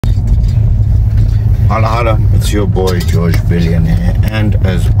Holla holla, it's your boy George Billionaire, and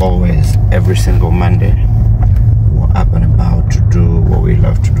as always, every single Monday we're up and about to do what we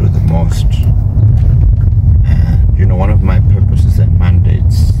love to do the most. And you know, one of my purposes and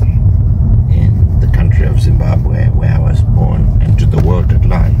mandates in the country of Zimbabwe, where I was born, and to the world at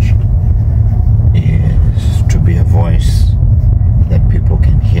large, is to be a voice that people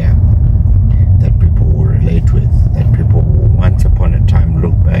can hear, that people will relate with, that people will once upon a time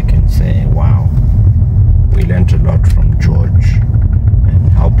look back and say, wow, we learned a lot from George, and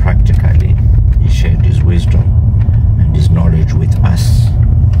how practically he shared his wisdom and his knowledge with us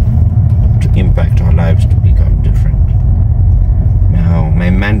to impact our lives to become different. Now, my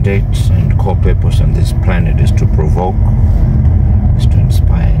mandate and core purpose on this planet is to provoke, is to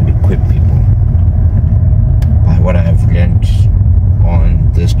inspire and equip people by what I have learned on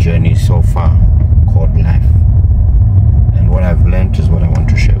this journey so far called life. And what I've learned is what I want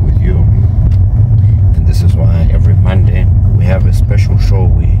to share with you. And this is why every Monday we have a special show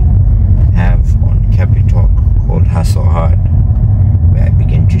we have on Capi Talk called Hustle Hard, where I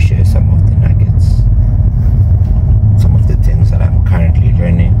begin to share some of the nuggets, some of the things that I'm currently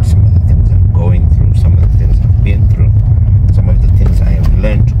learning, some of the things I'm going through, some of the things I've been through, some of the things I have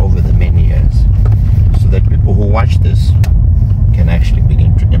learned over the many years, so that people who watch this can actually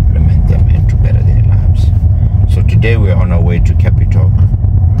begin to implement them and to better their lives. So today we're on our way to Capi Talk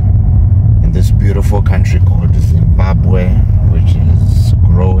in this beautiful country called Zimbabwe, which is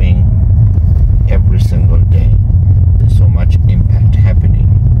growing every single day. There's so much impact happening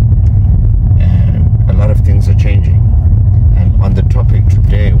and a lot of things are changing. And on the topic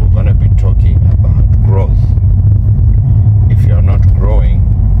today, we're going to be talking about growth. If you're not growing,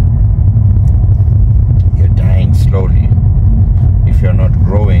 you're dying slowly. If you're not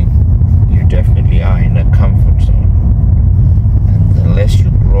growing, you definitely are in a comfort zone. And the less you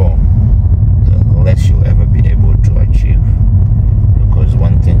grow, the less you'll ever be able to achieve, because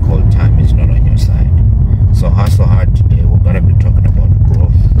one thing called time is not on your side. So hustle hard today. We're going to be talking about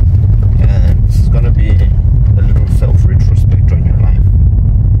growth, and this is going to be a little self-retrospect on your life.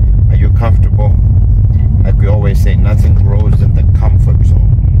 Are you comfortable? Like we always say, nothing grows in the comfort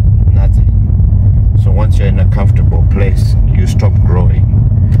zone. Nothing. So once you're in a comfortable place, you stop growing.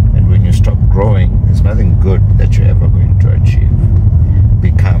 And when you stop growing, there's nothing good that you're ever going to achieve,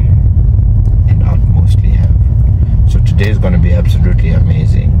 become, and utmostly have. So today is going to be absolutely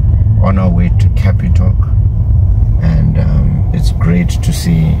amazing on our way to Capi Talk. And it's great to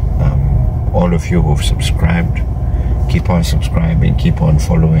see all of you who've subscribed. Keep on subscribing, keep on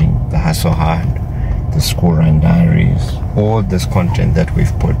following the Hustle Hard, the School Run Diaries, all this content that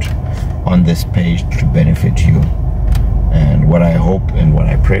we've put on this page to benefit you. And what I hope and what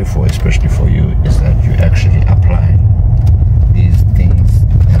I pray for, especially for you, is that you actually apply these things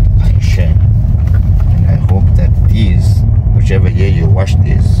that I share. And I hope that these, whichever year you watch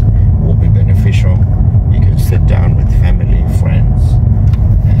this, will be beneficial. You can sit down with family, friends,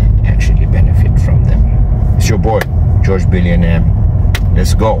 and actually benefit from them. It's your boy, George Billionaire.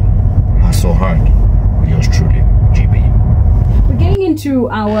 Let's go. Hustle hard. With yours truly, GB. We're getting into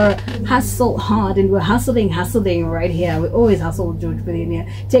our hustle hard, and we're hustling right here. We always hustle with George Billionaire,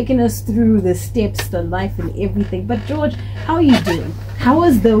 taking us through the steps, the life, and everything. But George, how are you doing? How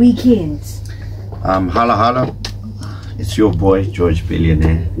was the weekend? Holla holla. It's your boy George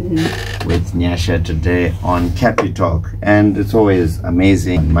Billionaire with Nyasha today on Capi Talk, and it's always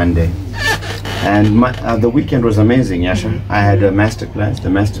amazing on Monday. And the weekend was amazing, Nyasha. I had a masterclass. The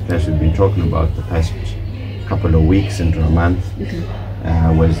masterclass we've been talking about the past couple of weeks into a month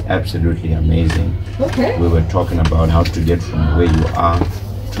was absolutely amazing. Okay. We were talking about how to get from where you are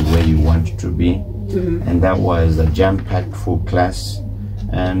to where you want to be, and that was a jam-packed full class,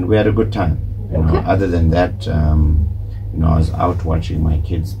 and we had a good time. You know, other than that, you know, I was out watching my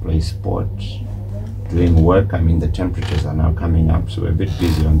kids play sport, doing work. I mean, the temperatures are now coming up, so we're a bit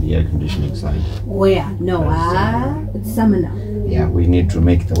busy on the air conditioning side. Oh yeah, no, it's summer now. Yeah, we need to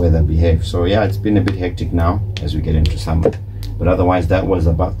make the weather behave. So yeah, it's been a bit hectic now as we get into summer. But otherwise, that was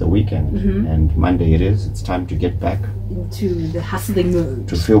about the weekend. And Monday it is. It's time to get back into the hustling mode.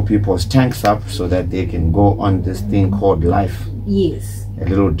 To fill people's tanks up so that they can go on this thing called life. Yes. A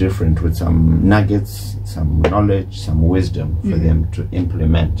little different, with some nuggets, some knowledge, some wisdom for them to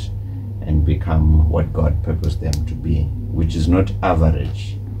implement and become what God purposed them to be, which is not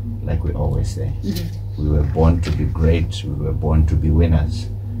average, like we always say. We were born to be great, we were born to be winners,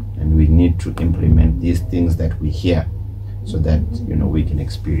 and we need to implement these things that we hear so that, you know, we can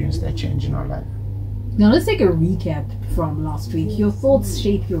experience that change in our life. Now let's take a recap from last week. Your thoughts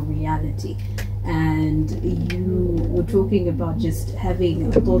shape your reality. And you were talking about just having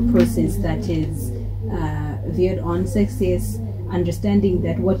a thought process that is veered on success, understanding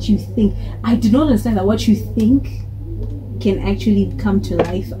that what you think, I did not understand that what you think can actually come to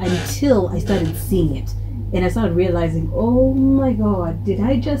life until I started seeing it. And I started realizing, oh my God,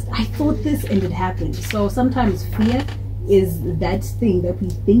 I thought this and it happened. So sometimes fear is that thing that we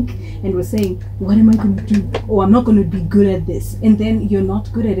think and we're saying, what am I going to do? Oh, I'm not going to be good at this. And then you're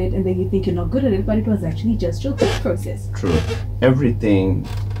not good at it, and then you think you're not good at it, but it was actually just your thought process. True. Everything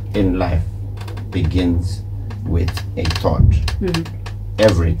in life begins with a thought.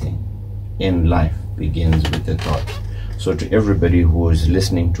 Everything in life begins with a thought. So to everybody who is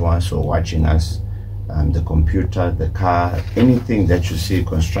listening to us or watching us, the computer, the car, anything that you see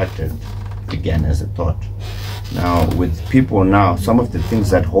constructed began as a thought. Now, with people now, some of the things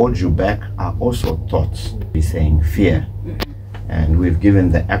that hold you back are also thoughts. We're saying fear. And we've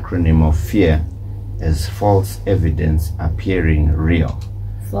given the acronym of fear as false evidence appearing real.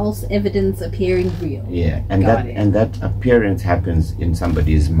 False evidence appearing real. Yeah, and that appearance happens in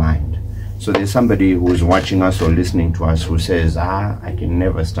somebody's mind. So there's somebody who's watching us or listening to us who says, I can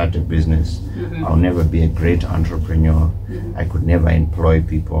never start a business. I'll never be a great entrepreneur. I could never employ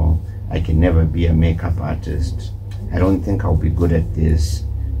people. I can never be a makeup artist. I don't think I'll be good at this.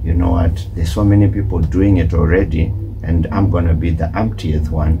 You know what? There's so many people doing it already, and I'm going to be the umpteenth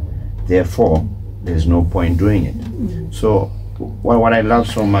one. Therefore, there's no point doing it. So what I love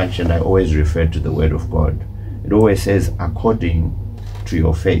so much, and I always refer to the Word of God, it always says, according to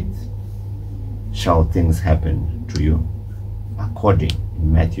your faith shall things happen to you. According,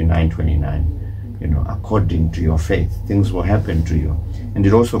 in Matthew 9:29. You know, according to your faith, things will happen to you. And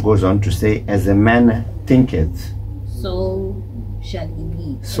it also goes on to say, as a man thinketh, so shall he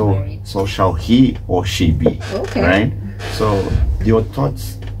be. So shall he or she be. Okay. Right? So your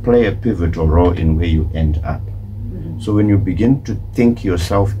thoughts play a pivotal role in where you end up. So when you begin to think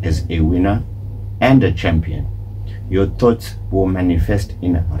yourself as a winner and a champion, your thoughts will manifest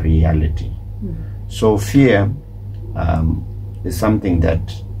in reality. So fear is something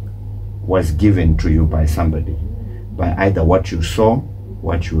that was given to you by somebody, by either what you saw,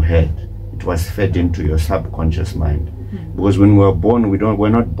 what you heard. It was fed into your subconscious mind. Because when we're born, we're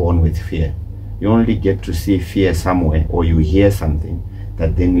not born with fear. You only get to see fear somewhere, or you hear something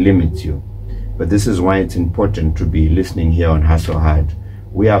that then limits you. But this is why it's important to be listening here on Hustle Hard.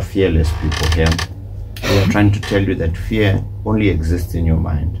 We are fearless people here. We are trying to tell you that fear only exists in your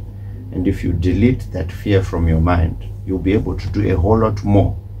mind. And if you delete that fear from your mind, you'll be able to do a whole lot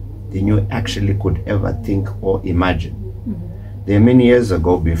more than you actually could ever think or imagine. There are many years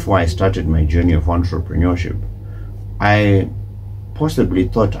ago, before I started my journey of entrepreneurship, I possibly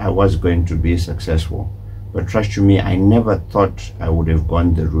thought I was going to be successful. But trust you me, I never thought I would have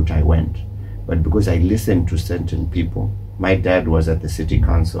gone the route I went. But because I listened to certain people, my dad was at the city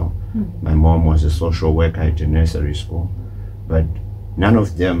council, my mom was a social worker at a nursery school, but none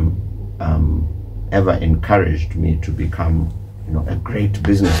of them ever encouraged me to become a great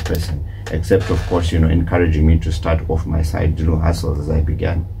business person, except of course, encouraging me to start off my side little hustles as I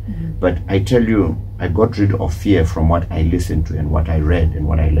began. But I tell you, I got rid of fear from what I listened to and what I read and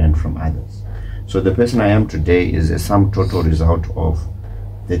what I learned from others. So the person I am today is a sum total result of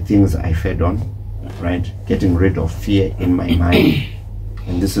the things I fed on, right? Getting rid of fear in my mind.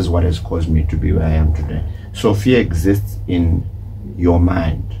 And this is what has caused me to be where I am today. So fear exists in your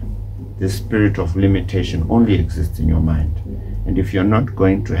mind. The spirit of limitation only exists in your mind. And if you're not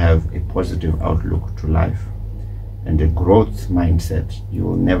going to have a positive outlook to life and a growth mindset, you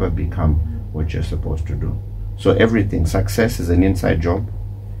will never become what you're supposed to do. So everything, success is an inside job,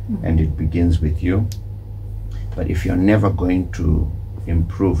 and it begins with you. But if you're never going to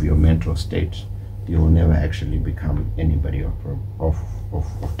improve your mental state, you will never actually become anybody of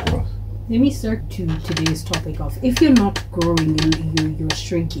growth. Let me start to today's topic of, if you're not growing and you're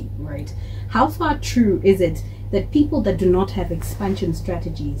shrinking, right? How far true is it that people that do not have expansion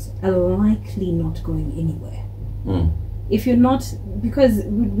strategies are likely not going anywhere? If you're not, because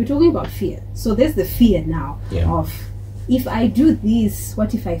we're talking about fear. So there's the fear now of, if I do this,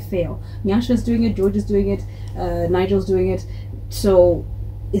 what if I fail? Nyasha's doing it, George is doing it, Nigel's doing it. So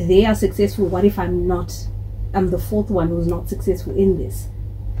they are successful. What if I'm the fourth one who's not successful in this?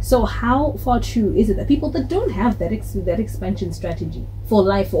 So how far true is it that people that don't have that expansion strategy for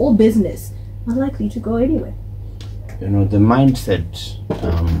life or business are likely to go anywhere? The mindset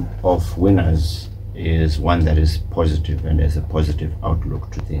of winners is one that is positive and has a positive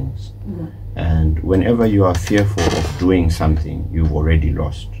outlook to things. And whenever you are fearful of doing something, you've already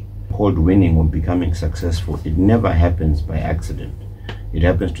lost. Called winning or becoming successful, it never happens by accident. It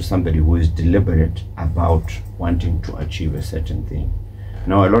happens to somebody who is deliberate about wanting to achieve a certain thing.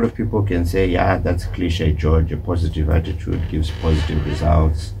 Now, a lot of people can say, yeah, that's cliche, George. A positive attitude gives positive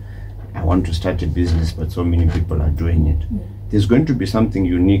results. I want to start a business, but so many people are doing it. There's going to be something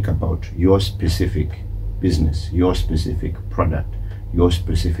unique about your specific business, your specific product, your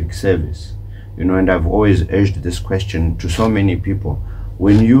specific service. You know, and I've always urged this question to so many people.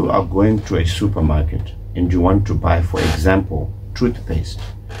 When you are going to a supermarket and you want to buy, for example, toothpaste,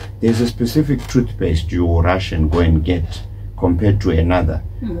 there's a specific toothpaste you will rush and go and get compared to another,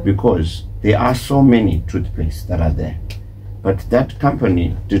 because there are so many toothpastes that are there. But that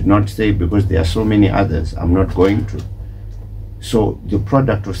company did not say, because there are so many others, I'm not going to. So the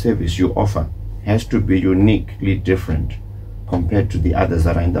product or service you offer has to be uniquely different compared to the others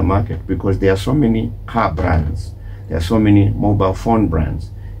that are in the market, because there are so many car brands, there are so many mobile phone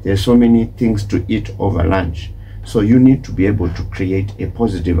brands, there are so many things to eat over lunch. So you need to be able to create a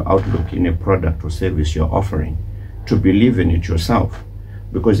positive outlook in a product or service you're offering, to believe in it yourself.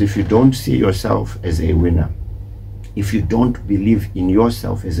 Because if you don't see yourself as a winner, if you don't believe in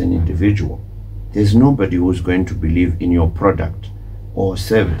yourself as an individual, there's nobody who's going to believe in your product or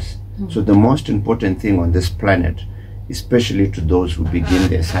service. So the most important thing on this planet, especially to those who begin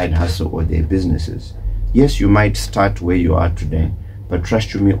their side hustle or their businesses, yes, you might start where you are today, but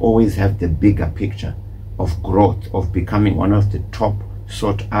trust you me, always have the bigger picture of growth, of becoming one of the top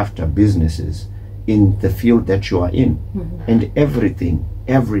sought after businesses in the field that you are in. And everything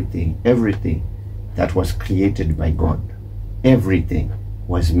that was created by God, everything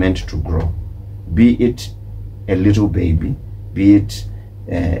was meant to grow. Be it a little baby, be it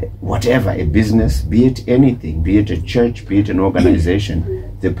whatever, a business, be it anything, be it a church, be it an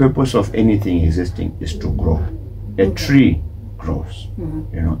organization. The purpose of anything existing is to grow. A tree grows.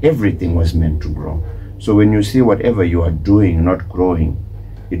 You know, everything was meant to grow. So when you see whatever you are doing not growing,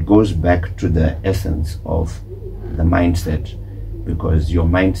 it goes back to the essence of the mindset, because your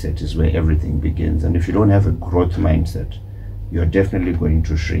mindset is where everything begins. And if you don't have a growth mindset, you're definitely going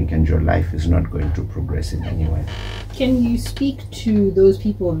to shrink and your life is not going to progress in any way. Can you speak to those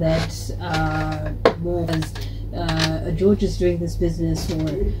people that more as George is doing this business or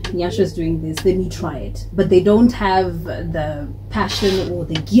Nyasha is doing this, let me try it, but they don't have the passion or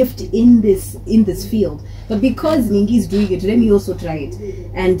the gift in this field, but because Ningi is doing it, let me also try it,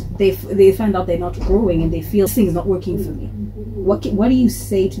 and they find out they're not growing and they feel this thing's not working for me? What do you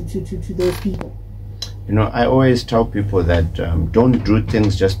say to those people? You know, I always tell people that don't do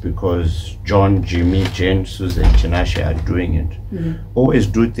things just because John, Jimmy, Jane, Susan, Chinashe are doing it. Always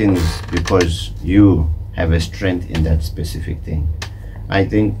do things because you have a strength in that specific thing. I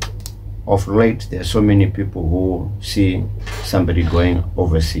think of late there are so many people who see somebody going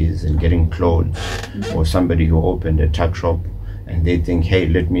overseas and getting clothes, or somebody who opened a tuck shop and they think, hey,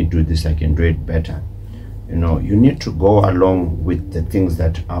 let me do this, I can do it better. You know, you need to go along with the things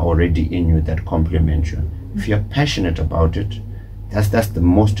that are already in you that complement you. If you're passionate about it, that's the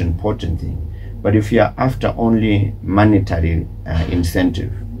most important thing. But if you're after only monetary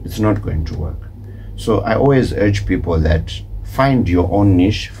incentive, it's not going to work. So I always urge people that find your own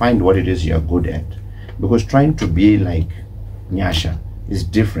niche, find what it is you're good at. Because trying to be like Nyasha is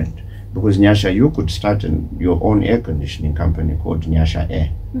different. Because Nyasha, you could start your own air conditioning company called Nyasha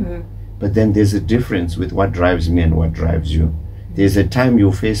Air. But then there's a difference with what drives me and what drives you. There's a time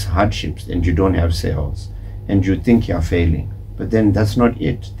you face hardships and you don't have sales and you think you're failing. But then that's not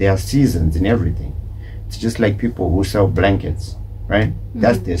it. There are seasons in everything. It's just like people who sell blankets, right?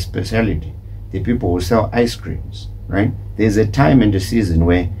 That's their specialty. The people who sell ice creams, right? There's a time and a season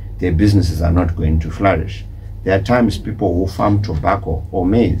where their businesses are not going to flourish. There are times people who farm tobacco or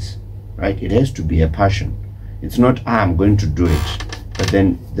maize, right? It has to be a passion. It's not, I'm going to do it. But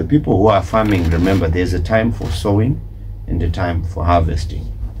then the people who are farming, remember, there's a time for sowing and a time for harvesting,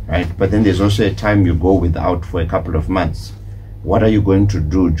 right? But then there's also a time you go without for a couple of months. What are you going to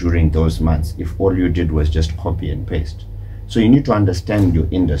do during those months if all you did was just copy and paste? So you need to understand your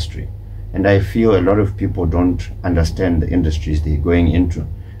industry. And I feel a lot of people don't understand the industries they're going into,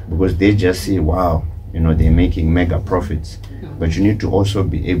 because they just see, wow, you know, they're making mega profits. But you need to also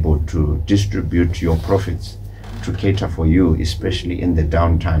be able to distribute your profits to cater for you, especially in the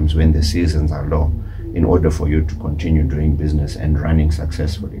down times when the seasons are low, in order for you to continue doing business and running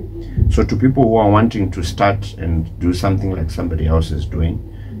successfully. So to people who are wanting to start and do something like somebody else is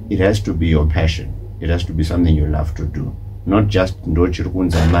doing, it has to be your passion. It has to be something you love to do, not just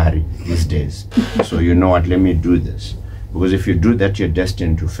Mari these days. So you know what, let me do this. Because if you do that, you're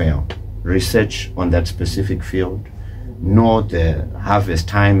destined to fail. Research on that specific field, know the harvest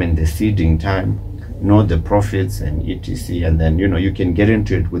time and the seeding time, know the profits and etc, and then, you know, you can get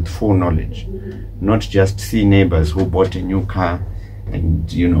into it with full knowledge, not just see neighbors who bought a new car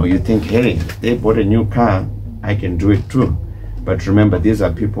And you know, you think, hey, they bought a new car, I can do it too. But remember, these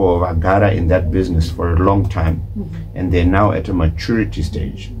are people who have agara in that business for a long time, and they're now at a maturity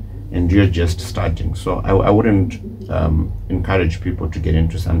stage, and you're just starting. So I wouldn't encourage people to get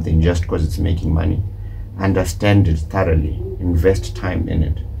into something just because it's making money. Understand it thoroughly, invest time in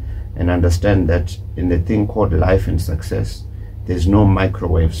it, and understand that in the thing called life and success, there's no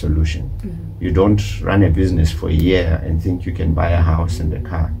microwave solution. You don't run a business for a year and think you can buy a house and a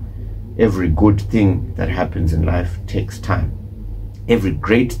car. Every good thing that happens in life takes time. Every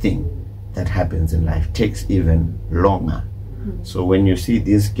great thing that happens in life takes even longer. So when you see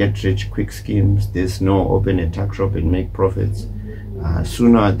these get-rich-quick schemes, there's no open a tuck shop and make profits,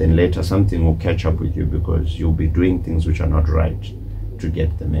 sooner than later something will catch up with you, because you'll be doing things which are not right to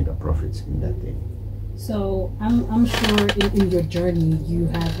get the mega profits in that thing. So I'm sure in your journey you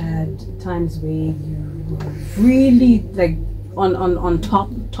have had times where you really like on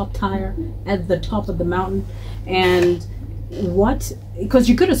top tire at the top of the mountain, and what, because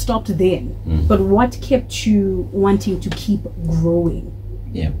you could have stopped then, but what kept you wanting to keep growing?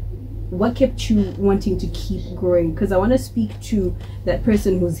 Yeah. What kept you wanting to keep growing? Because I want to speak to that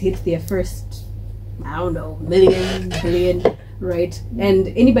person who's hit their first, I don't know, million, billion, right? And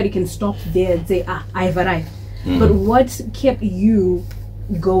anybody can stop there and say, I've arrived. But what kept you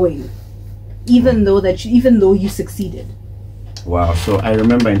going, even though you succeeded? Wow. So I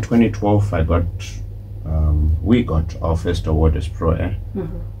remember in 2012 we got our first award as Pro Air,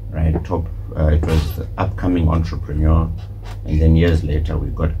 right? Top. It was the upcoming entrepreneur, and then years later we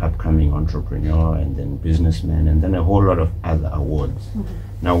got upcoming entrepreneur, and then businessman, and then a whole lot of other awards.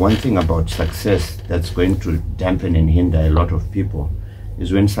 Now, one thing about success that's going to dampen and hinder a lot of people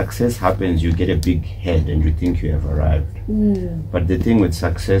is when success happens, you get a big head and you think you have arrived. But the thing with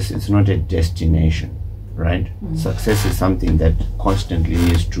success, it's not a destination, right? Success is something that constantly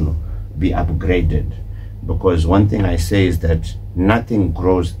needs to be upgraded, because one thing I say is that nothing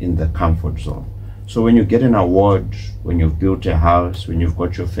grows in the comfort zone. So when you get an award, when you've built a house, when you've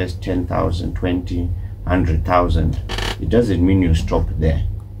got your first 10,000, 20, 100,000, it doesn't mean you stop there.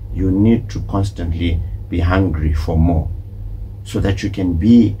 You need to constantly be hungry for more, so that you can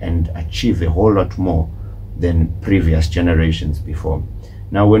be and achieve a whole lot more than previous generations before.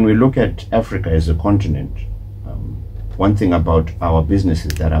 Now, when we look at Africa as a continent, one thing about our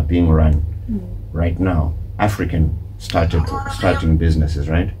businesses that are being run right now, African starting businesses,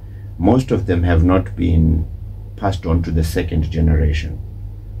 right? Most of them have not been passed on to the second generation.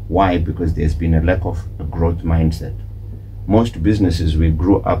 Why? Because there's been a lack of a growth mindset. Most businesses we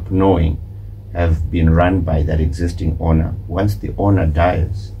grew up knowing have been run by that existing owner. Once the owner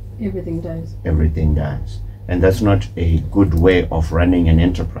dies, Everything dies. Everything dies. And that's not a good way of running an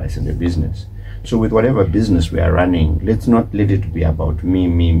enterprise and a business. So with whatever business we are running, let's not let it be about me,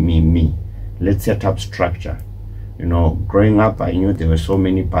 me, me, me. Let's set up structure. You know, growing up, I knew there were so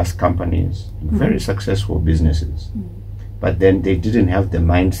many bus companies, very successful businesses, but then they didn't have the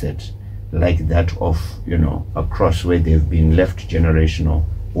mindset like that of, you know, across where they've been left generational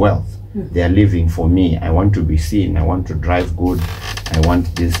wealth. They are living for me. I want to be seen. I want to drive good. I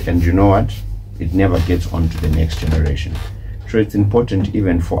want this. And you know what? It never gets on to the next generation. So it's important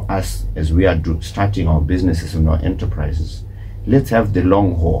even for us as we are starting our businesses and our enterprises. Let's have the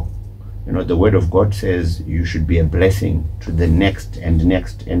long haul. You know, the word of God says you should be a blessing to the next and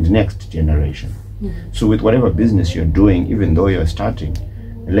next and next generation. So with whatever business you're doing, even though you're starting,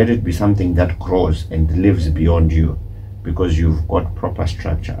 let it be something that grows and lives beyond you, because you've got proper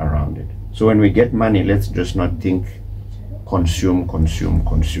structure around it. So when we get money, let's just not think consume, consume,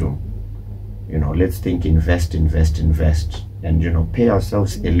 consume. You know, let's think invest, invest, invest, and, you know, pay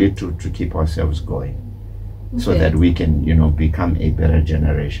ourselves a little to keep ourselves going, so that we can, you know, become a better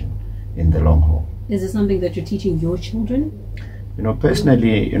generation in the long haul. Is it something that you're teaching your children? You know,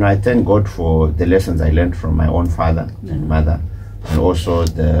 personally, you know, I thank God for the lessons I learned from my own father and mother, and also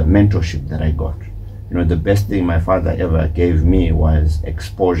the mentorship that I got. You know, the best thing my father ever gave me was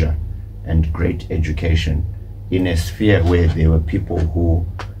exposure and great education in a sphere where there were people who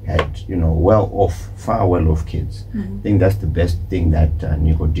had, you know, far well-off kids. I think that's the best thing that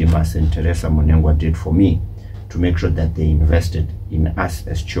Nicodemus and Teresa Munengwa did for me, to make sure that they invested in us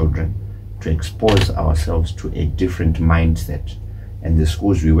as children, to expose ourselves to a different mindset. And the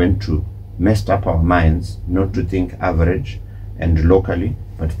schools we went to messed up our minds not to think average and locally,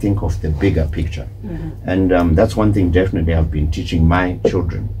 but think of the bigger picture. And that's one thing definitely I've been teaching my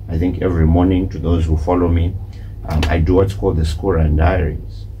children. I think every morning, to those who follow me, I do what's called the school run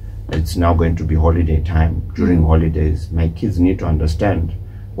diaries. It's now going to be holiday time. During holidays, my kids need to understand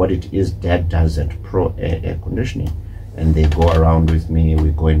what it is Dad does at Pro Air Conditioning. and they go around with me. We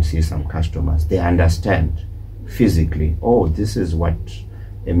go and see some customers. They understand physically, oh, this is what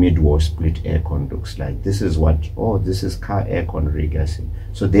a mid-wall split aircon looks like. This is what, oh, this is car aircon regassing.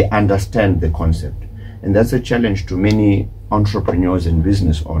 So they understand the concept. And that's a challenge to many entrepreneurs and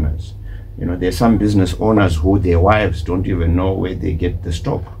business owners. You know, there's some business owners who their wives don't even know where they get the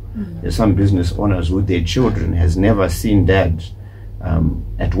stock. There's some business owners who their children has never seen dad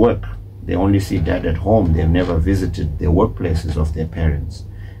at work. They only see dad at home. They've never visited the workplaces of their parents.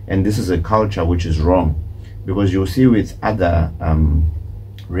 And this is a culture which is wrong, because you'll see with other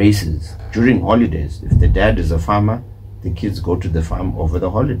races, during holidays, if the dad is a farmer, the kids go to the farm over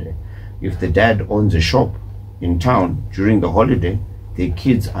the holiday. If the dad owns a shop in town during the holiday, the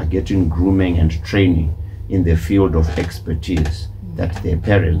kids are getting grooming and training in the field of expertise that their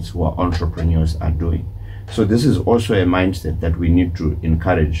parents who are entrepreneurs are doing. So this is also a mindset that we need to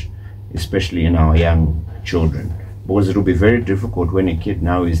encourage, especially in our young children, because it will be very difficult when a kid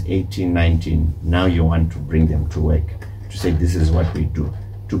now is 18, 19, now you want to bring them to work, to say this is what we do.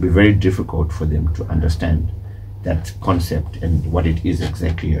 It will be very difficult for them to understand that concept and what it is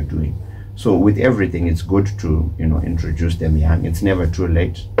exactly you're doing. So with everything, it's good to, you know, introduce them young. It's never too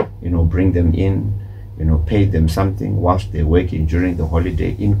late, you know, bring them in, you know, pay them something whilst they're working during the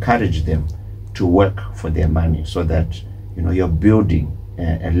holiday, encourage them to work for their money, so that, you know, you're building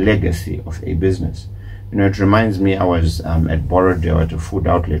a legacy of a business. You know, it reminds me, I was at Borrowdale at a food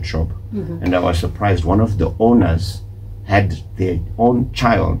outlet shop, and I was surprised. One of the owners had their own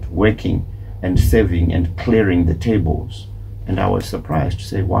child working and serving and clearing the tables. And I was surprised to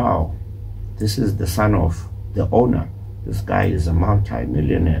say, wow, this is the son of the owner. This guy is a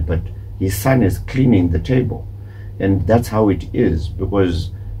multi-millionaire, but his son is cleaning the table. And that's how it is,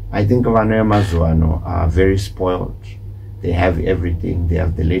 because I think Vana Mazuano are very spoiled. They have everything. They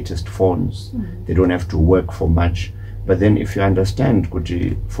have the latest phones. They don't have to work for much. But then if you understand,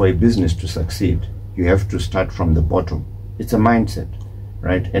 Kuti, for a business to succeed, you have to start from the bottom. It's a mindset,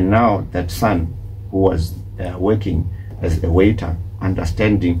 right? And now that son who was working as a waiter,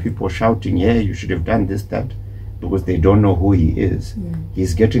 understanding people shouting, yeah, you should have done this, that, because they don't know who he is.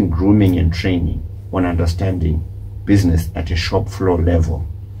 He's getting grooming and training on understanding business at a shop floor level.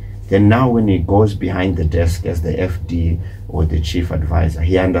 Then now when he goes behind the desk as the FD or the chief advisor,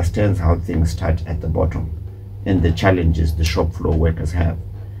 he understands how things start at the bottom and the challenges the shop floor workers have.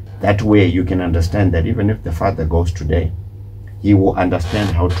 That way you can understand that even if the father goes today, he will understand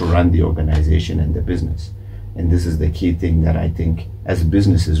how to run the organization and the business. And this is the key thing that I think as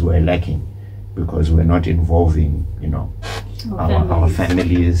businesses we're lacking, because we're not involving, you know, our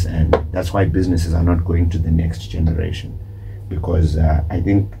families, and that's why businesses are not going to the next generation. Because I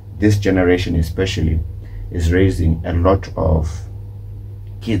think this generation especially is raising a lot of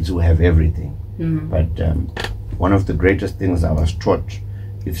kids who have everything. But one of the greatest things I was taught,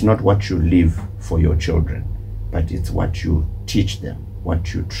 it's not what you leave for your children, but it's what you teach them,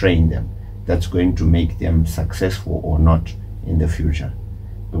 what you train them, that's going to make them successful or not in the future.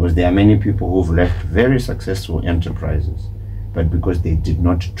 Because there are many people who've left very successful enterprises, but because they did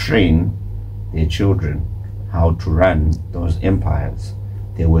not train their children how to run those empires,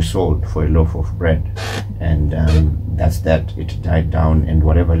 they were sold for a loaf of bread. And that's that. It died down, and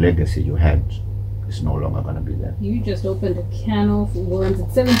whatever legacy you had is no longer going to be there. You just opened a can of worms.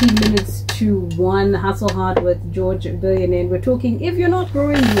 It's 17 minutes to 1. Hustle Hard with George Billion, and we're talking, if you're not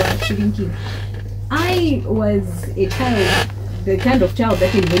growing, you are shrinking. I was a child, the kind of child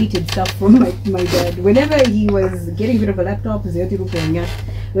that inherited stuff from my dad. Whenever he was getting rid of a laptop,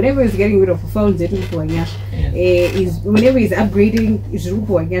 whenever he's getting rid of a phone, whenever he's upgrading, so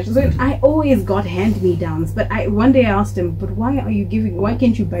I always got hand-me-downs. But one day I asked him, but why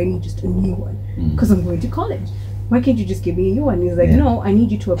can't you buy me just a new one? Because I'm going to college. Why can't you just give me a new one? He's like, no, I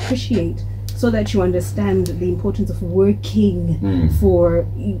need you to appreciate, so that you understand the importance of working if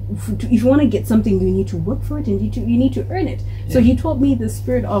you want to get something, you need to work for it, and you need to earn it. So he taught me the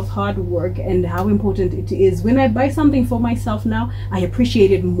spirit of hard work and how important it is. When I buy something for myself now, I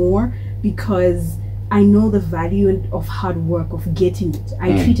appreciate it more, because I know the value of hard work, of getting it.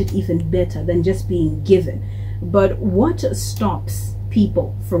 I treat it even better than just being given. But what stops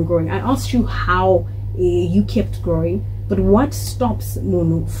people from growing? I asked you how you kept growing, but what stops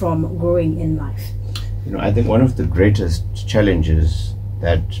Munu from growing in life? You know, I think one of the greatest challenges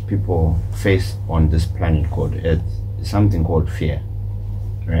that people face on this planet called Earth is something called fear,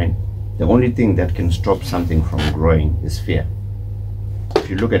 right? The only thing that can stop something from growing is fear. If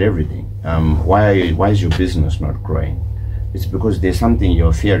you look at everything, why is your business not growing? It's because there's something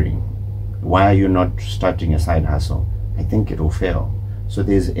you're fearing. Why are you not starting a side hustle? I think it will fail. So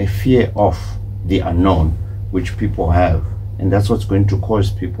there's a fear of the unknown, which people have, and that's what's going to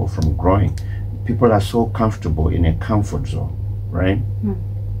cause people from growing. People are so comfortable in a comfort zone, right?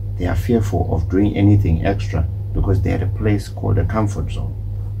 They are fearful of doing anything extra because they're at a place called a comfort zone.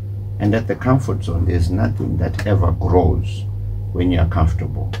 And at the comfort zone, there's nothing that ever grows when you are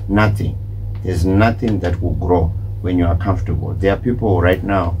comfortable. Nothing. There's nothing that will grow when you are comfortable. There are people right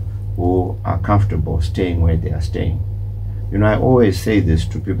now who are comfortable staying where they are staying. You know, I always say this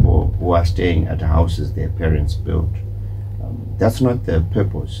to people who are staying at houses their parents built. That's not the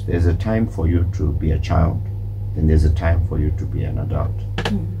purpose. There's a time for you to be a child, and there's a time for you to be an adult.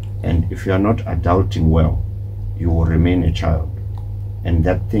 And if you are not adulting well, you will remain a child. And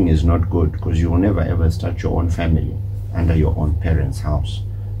that thing is not good, because you will never ever start your own family under your own parents' house.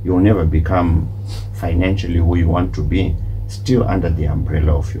 You will never become financially who you want to be, still under the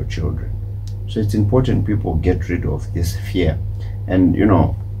umbrella of your children. So it's important people get rid of this fear. And you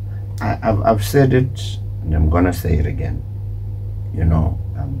know, I've said it, and I'm gonna say it again. You know,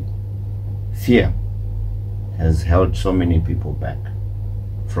 fear has held so many people back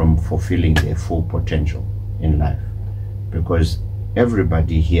from fulfilling their full potential in life, because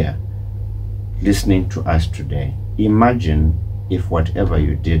everybody here listening to us today, imagine if whatever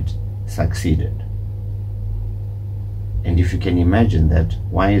you did succeeded. And if you can imagine that,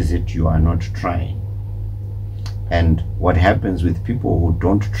 why is it you are not trying? And what happens with people who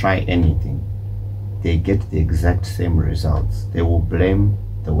don't try anything, they get the exact same results. They will blame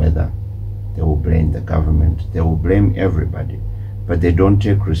the weather, they will blame the government, they will blame everybody, but they don't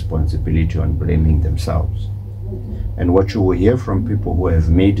take responsibility on blaming themselves. And what you will hear from people who have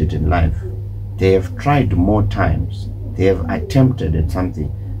made it in life, they have tried more times, they have attempted at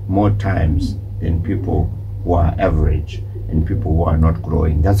something more times than people who are average and people who are not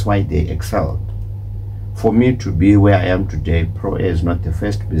growing. That's why they excelled. For me to be where I am today, Pro Air is not the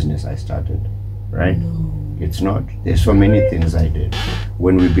first business I started, right? It's not. There's so many things I did.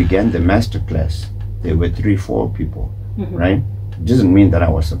 When we began the masterclass, there were 3-4 people, right? It doesn't mean that I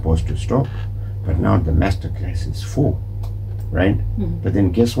was supposed to stop, but now the masterclass is full, right? But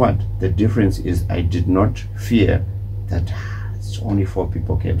then guess what? The difference is I did not fear that it's only 4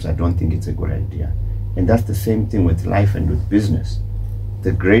 people came, so I don't think it's a good idea. And that's the same thing with life and with business.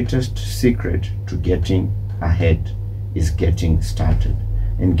 The greatest secret to getting ahead is getting started.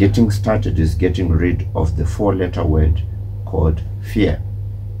 And getting started is getting rid of the 4-letter word called fear,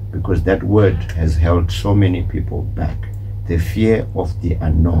 because that word has held so many people back. The fear of the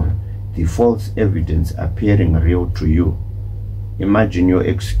unknown, the false evidence appearing real to you. Imagine your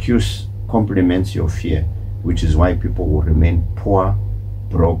excuse complements your fear, which is why people will remain poor,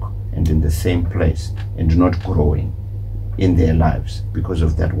 broke, and in the same place and not growing in their lives because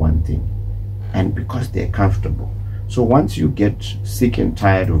of that one thing, and because they're comfortable. So once you get sick and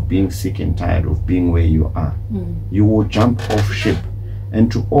tired of being sick and tired of being where you are, you will jump off ship.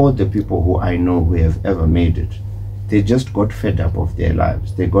 And to all the people who I know who have ever made it, they just got fed up of their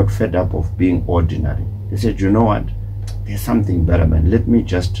lives. They got fed up of being ordinary. They said, you know what, there's something better, man. Let me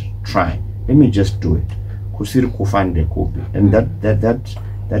just try. Let me just do it. And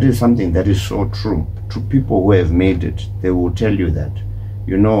that is something that is so true. To people who have made it, they will tell you that,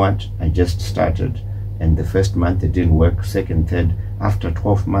 you know what, I just started, and the first month it didn't work, second, third, after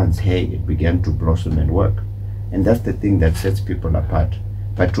 12 months, hey, it began to blossom and work. And that's the thing that sets people apart.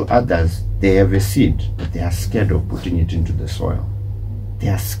 But to others, they have a seed, but they are scared of putting it into the soil. They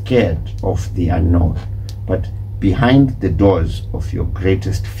are scared of the unknown. But behind the doors of your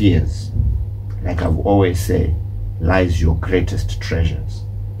greatest fears, like I've always said, lies your greatest treasures.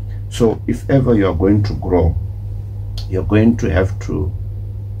 So if ever you are going to grow, you're going to have to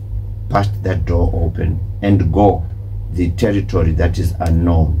bust that door open and go the territory that is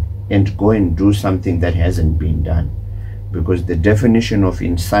unknown, and go and do something that hasn't been done. Because the definition of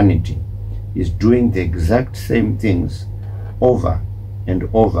insanity is doing the exact same things over and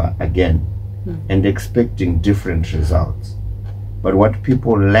over again and expecting different results. But what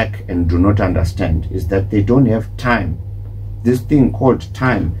people lack and do not understand is that they don't have time. This thing called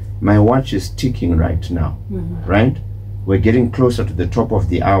time, my watch is ticking right now, right? We're getting closer to the top of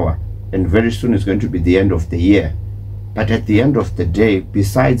the hour, and very soon it's going to be the end of the year. But at the end of the day,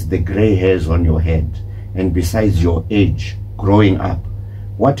 besides the gray hairs on your head and besides your age growing up,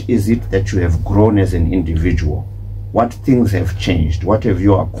 what is it that you have grown as an individual? What things have changed? What have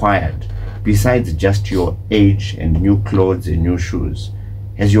you acquired besides just your age and new clothes and new shoes?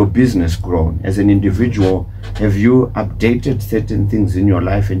 Has your business grown? As an individual, have you updated certain things in your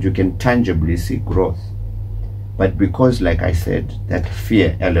life and you can tangibly see growth? But because, like I said, that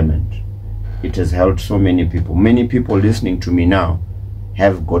fear element, it has held so many people. Many people listening to me now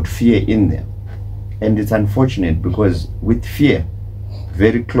have got fear in them. And it's unfortunate because with fear,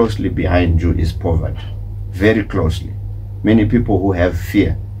 very closely behind you is poverty. Very closely. Many people who have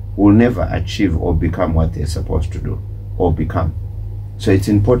fear will never achieve or become what they're supposed to do or become. So it's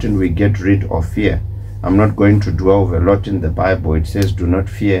important we get rid of fear. I'm not going to dwell a lot in the Bible. It says, do not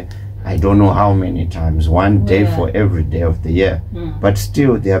fear. I don't know how many times, one day for every day of the year. But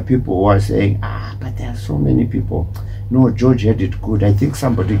still, there are people who are saying, but there are so many people. No, George had it good. I think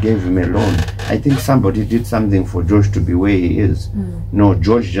somebody gave him a loan. I think somebody did something for George to be where he is. No,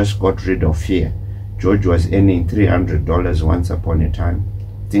 George just got rid of fear. George was earning $300 once upon a time.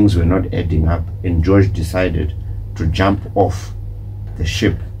 Things were not adding up, and George decided to jump off the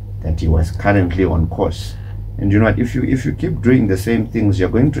ship that he was currently on course. And you know what, if you keep doing the same things, you're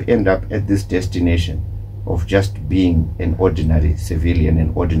going to end up at this destination of just being an ordinary civilian,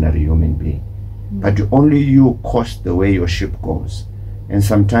 an ordinary human being. But only you cost the way your ship goes. And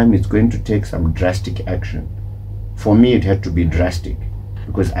sometimes it's going to take some drastic action. For me, it had to be drastic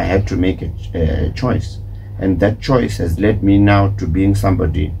because I had to make a choice. And that choice has led me now to being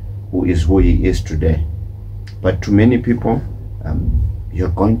somebody who is who he is today. But to many people, you're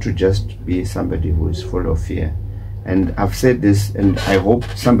going to just be somebody who is full of fear. And I've said this, and I hope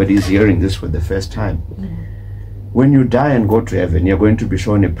somebody is hearing this for the first time. When you die and go to heaven, you're going to be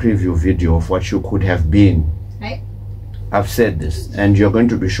shown a preview video of what you could have been. Right. I've said this. And you're going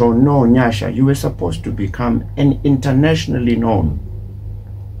to be shown, no, Nyasha, you were supposed to become an internationally known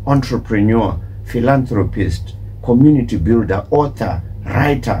entrepreneur, philanthropist, community builder, author,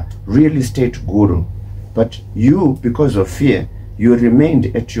 writer, real estate guru. But you, because of fear, you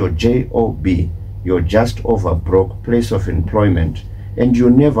remained at your job, your just over broke place of employment, and you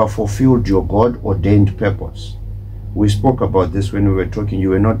never fulfilled your God-ordained purpose. We spoke about this when we were talking.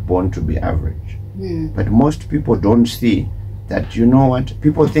 You were not born to be average. But most people don't see that, you know what,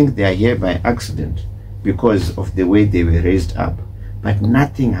 people think they are here by accident because of the way they were raised up. But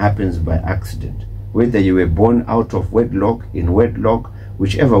nothing happens by accident. Whether you were born out of wedlock, in wedlock,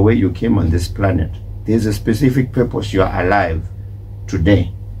 whichever way you came on this planet, there's a specific purpose. You are alive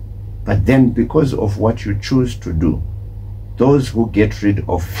today. But then because of what you choose to do, those who get rid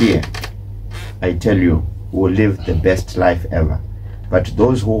of fear, I tell you, will live the best life ever. But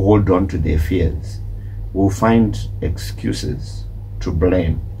those who hold on to their fears will find excuses to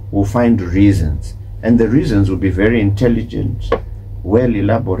blame, will find reasons. And the reasons will be very intelligent, well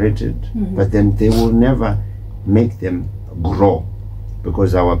elaborated, but then they will never make them grow.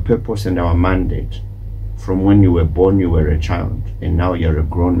 Because our purpose and our mandate, from when you were born, you were a child, and now you're a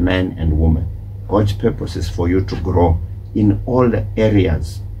grown man and woman. God's purpose is for you to grow in all the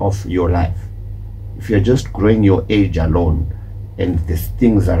areas of your life. If you're just growing your age alone, and the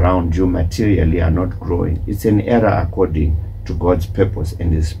things around you materially are not growing, it's an error according to God's purpose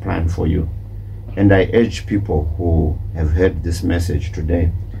and His plan for you. And I urge people who have heard this message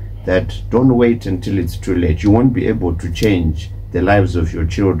today that don't wait until it's too late. You won't be able to change the lives of your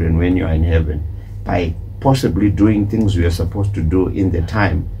children when you are in heaven by possibly doing things you are supposed to do in the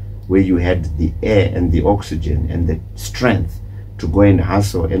time where you had the air and the oxygen and the strength to go and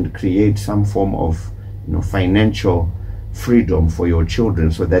hustle and create some form of, financial freedom for your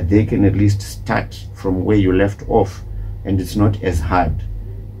children, so that they can at least start from where you left off and it's not as hard.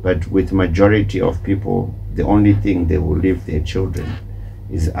 But with majority of people, the only thing they will leave their children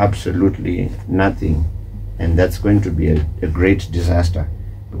is absolutely nothing, and that's going to be a great disaster,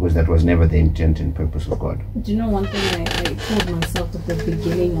 because that was never the intent and purpose of God. Do you know one thing I told myself at the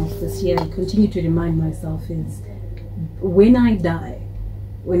beginning of this year, I continue to remind myself, is when I die,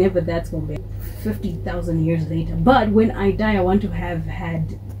 whenever that's going to be 50,000 years later, but when I die, I want to have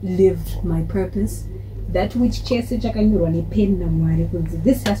had lived my purpose. That which this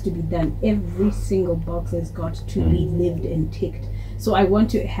has to be done. Every single box has got to be lived and ticked. So I want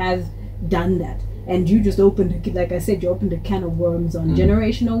to have done that. And you just opened, like I said, you opened a can of worms on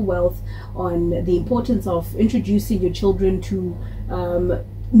generational wealth, on the importance of introducing your children to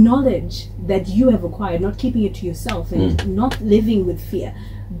knowledge that you have acquired, not keeping it to yourself, and not living with fear.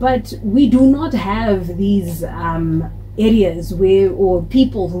 But we do not have these areas or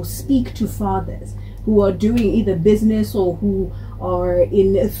people who speak to fathers who are doing either business or who are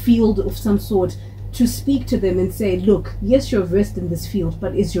in a field of some sort, to speak to them and say, look, yes, you're versed in this field,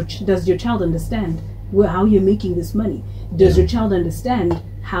 but does your child understand how you're making this money? Does your child understand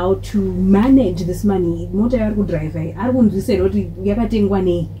how to manage this money?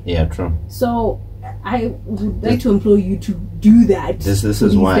 Yeah, true. So I would like to implore you to do that. This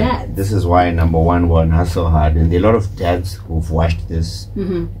is why number one hustle hard, and there are a lot of dads who've watched this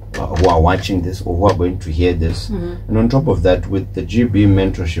who are watching this or who are going to hear this. And on top of that, with the GB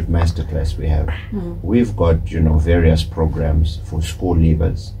Mentorship Masterclass we have, we've got, you know, various programs for school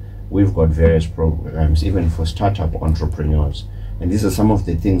leavers. We've got various programs even for startup entrepreneurs. And these are some of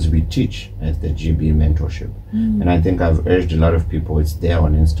the things we teach at the GB Mentorship. And I think I've urged a lot of people, it's there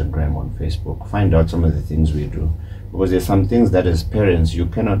on Instagram, on Facebook, find out some of the things we do. Because there's some things that as parents you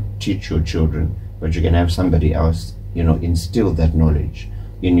cannot teach your children, but you can have somebody else, you know, instill that knowledge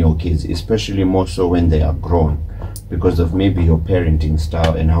in your kids, especially more so when they are grown, because of maybe your parenting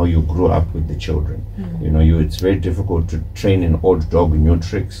style and how you grew up with the children. You know, it's very difficult to train an old dog new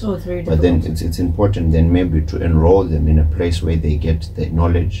tricks. Oh, it's very but difficult. then it's important then maybe to enroll them in a place where they get the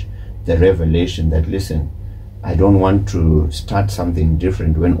knowledge, the revelation that, listen, I don't want to start something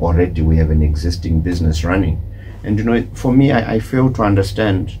different when already we have an existing business running. And you know, for me, I fail to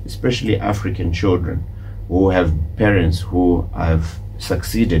understand, especially African children who have parents who have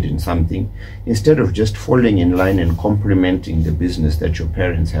succeeded in something, instead of just falling in line and complementing the business that your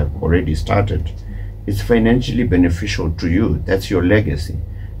parents have already started. It's financially beneficial to you, that's your legacy,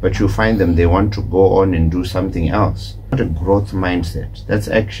 but you find them, they want to go on and do something else. Not a growth mindset. That's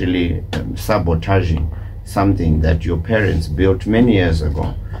actually sabotaging something that your parents built many years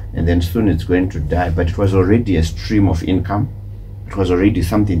ago, and then soon it's going to die, but it was already a stream of income. It was already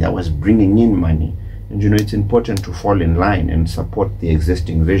something that was bringing in money. And you know, it's important to fall in line and support the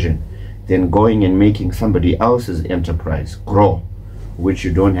existing vision, then going and making somebody else's enterprise grow, which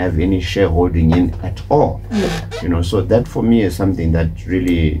you don't have any shareholding in at all. You know, so that for me is something that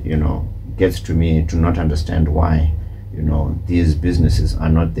really, you know, gets to me, to not understand why, you know, these businesses are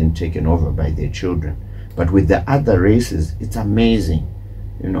not then taken over by their children. But with the other races, it's amazing.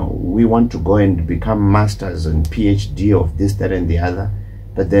 You know, we want to go and become masters and PhD of this, that, and the other,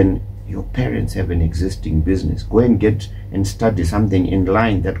 but then your parents have an existing business. Go and get and study something in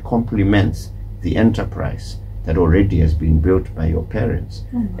line that complements the enterprise that already has been built by your parents,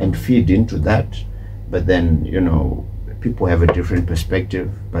 and feed into that. But then, you know, people have a different perspective.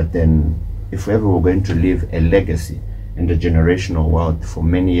 But then if ever we're going to leave a legacy and a generational wealth for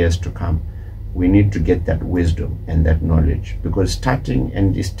many years to come, we need to get that wisdom and that knowledge, because starting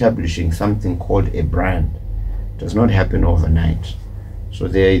and establishing something called a brand does not happen overnight. So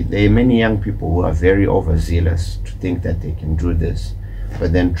there are many young people who are very overzealous to think that they can do this.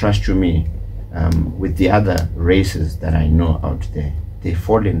 But then trust you me, with the other races that I know out there, they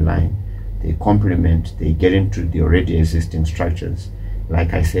fall in line, they complement, they get into the already existing structures.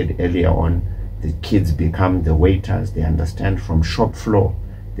 Like I said earlier on, the kids become the waiters. They understand from shop floor.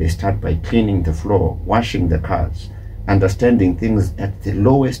 They start by cleaning the floor, washing the cars, understanding things at the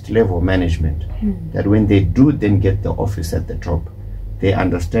lowest level management, that when they do then get the office at the top, they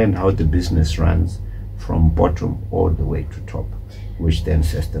understand how the business runs from bottom all the way to top, which then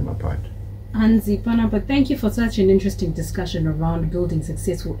sets them apart. Hansi Panapa, thank you for such an interesting discussion around building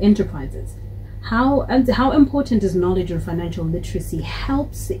successful enterprises. How important is knowledge on financial literacy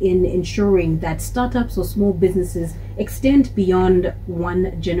helps in ensuring that startups or small businesses extend beyond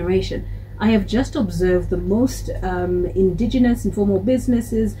one generation? I have just observed the most indigenous informal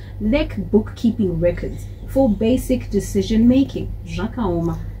businesses lack bookkeeping records for basic decision making. Jacques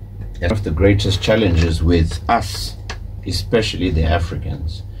Aouma. One of the greatest challenges with us, especially the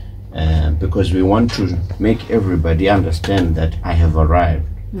Africans, because we want to make everybody understand that I have arrived.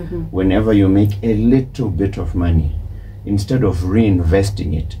 Whenever you make a little bit of money, instead of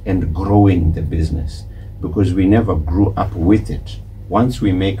reinvesting it and growing the business, because we never grew up with it, once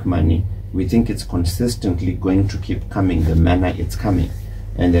we make money, we think it's consistently going to keep coming the manner it's coming.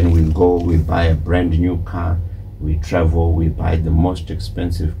 And then we'll go, we buy a brand new car, we travel, we buy the most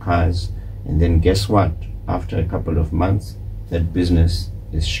expensive cars, and then guess what? After a couple of months, that business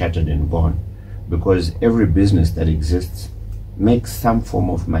is shattered and gone. Because every business that exists makes some form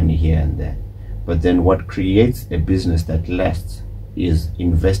of money here and there. But then what creates a business that lasts is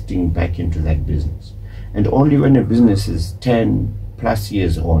investing back into that business. And only when a business is 10 plus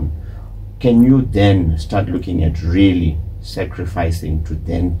years on, can you then start looking at really sacrificing to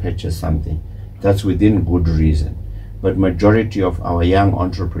then purchase something that's within good reason. But majority of our young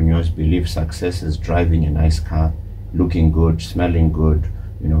entrepreneurs believe success is driving a nice car, looking good, smelling good,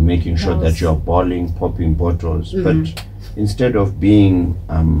 you know, making sure that you're balling, popping bottles. But instead of being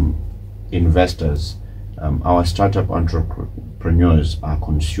investors, our startup entrepreneurs are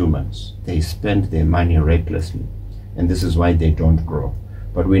consumers. They spend their money recklessly, and this is why they don't grow.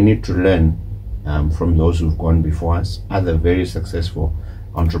 But we need to learn from those who've gone before us, other very successful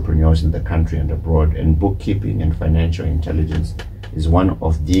entrepreneurs in the country and abroad, and bookkeeping and financial intelligence is one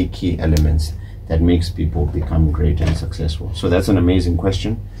of the key elements that makes people become great and successful? So that's an amazing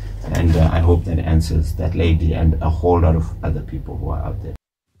question, and I hope that answers that lady and a whole lot of other people who are out there.